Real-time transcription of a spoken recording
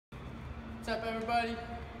What's up, everybody?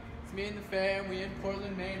 It's me and the fam. We in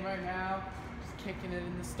Portland, Maine right now. Just kicking it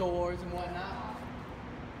in the stores and whatnot.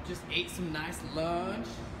 Just ate some nice lunch.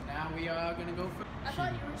 Now we are gonna go for. I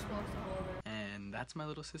thought you were supposed to hold it. And that's my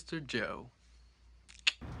little sister Jo.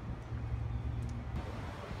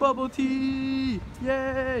 Bubble tea!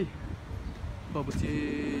 Yay! Bubble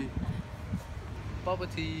tea! Bubble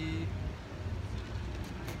tea!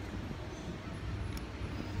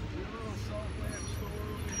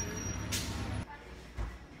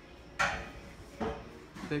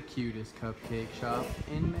 The cutest cupcake shop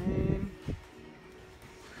in Maine.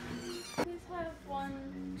 Please have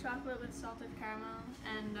one chocolate with salted caramel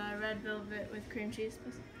and red velvet with cream cheese,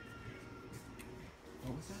 please.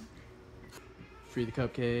 What was that? Free the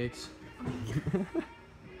cupcakes.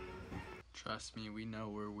 Trust me, we know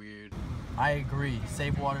we're weird. I agree.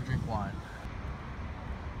 Save water, drink wine.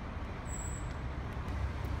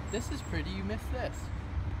 This is pretty. You missed this.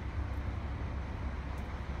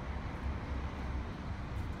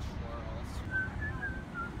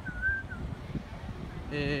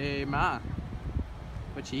 Hey, Ma.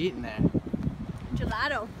 What you eating there?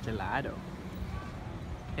 Gelato. Gelato.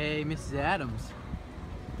 Hey, Mrs. Adams.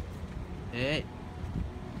 Hey.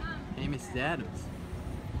 Hey, Mrs. Adams.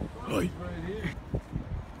 Hi.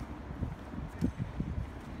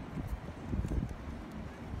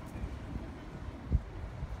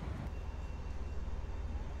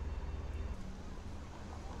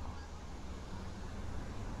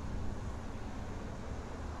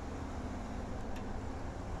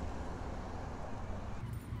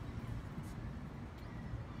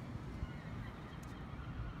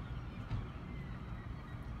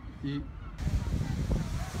 Eat.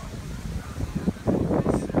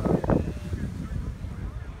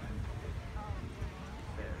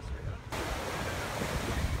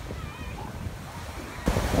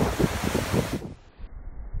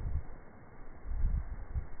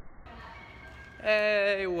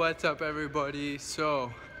 Hey, what's up, everybody?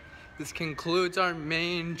 So this concludes our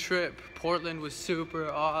Maine trip. Portland was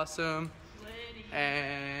super awesome,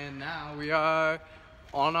 and now we are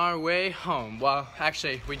on our way home. Well,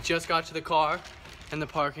 actually, we just got to the car in the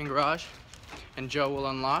parking garage, and Jo will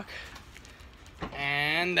unlock,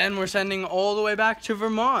 and then we're sending all the way back to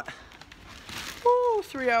Vermont. Woo,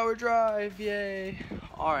 3-hour drive, yay.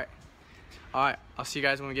 All right, I'll see you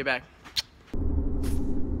guys when we get back.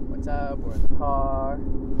 What's up? We're in the car,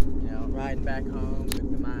 you know, riding back home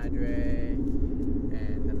with the madre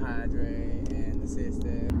and the padre and the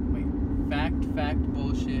sister. Wait, fact,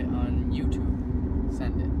 bullshit on YouTube.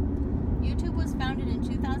 Send it. YouTube was founded in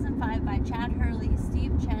 2005 by Chad Hurley,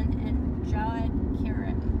 Steve Chen, and Jawed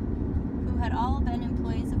Karim, who had all been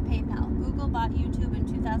employees of PayPal. Google bought YouTube in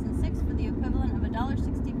 2006 for the equivalent of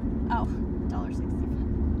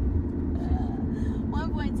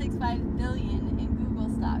 $1.65 billion in Google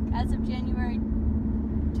stock. As of January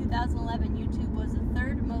 2011, YouTube was the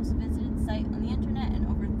third most visited site on the internet, and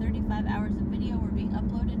over 35 hours of video were being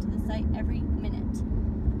uploaded to the site every minute.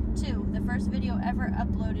 2. The first video ever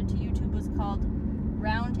uploaded to YouTube was called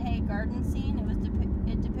Round Hay Garden Scene.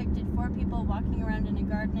 It depicted 4 people walking around in a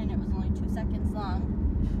garden, and it was only 2 seconds long.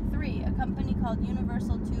 3. A company called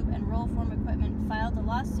Universal Tube and Rollform Equipment filed a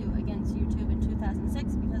lawsuit against YouTube in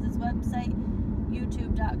 2006 because its website,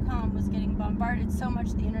 YouTube.com, was getting bombarded so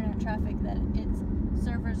much the internet traffic that its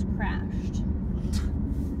servers crashed.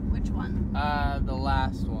 Which one? The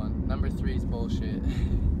last one. Number 3 is bullshit.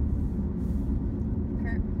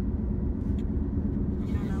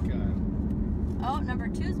 Oh, number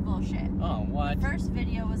 2 is bullshit. Oh, what? The first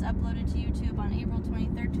video was uploaded to YouTube on April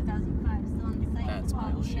 23rd, 2005, still on the site. That's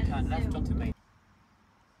bullshit.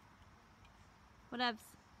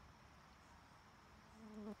 Whatevs.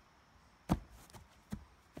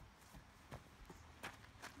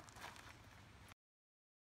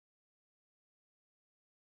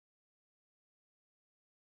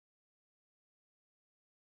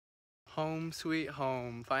 Home sweet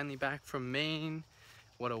home. Finally back from Maine.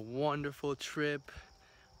 What a wonderful trip.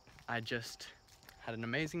 I just had an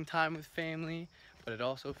amazing time with family, but it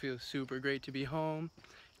also feels super great to be home,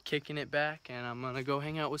 kicking it back, and I'm gonna go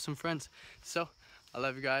hang out with some friends. So, I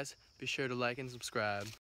love you guys. Be sure to like and subscribe.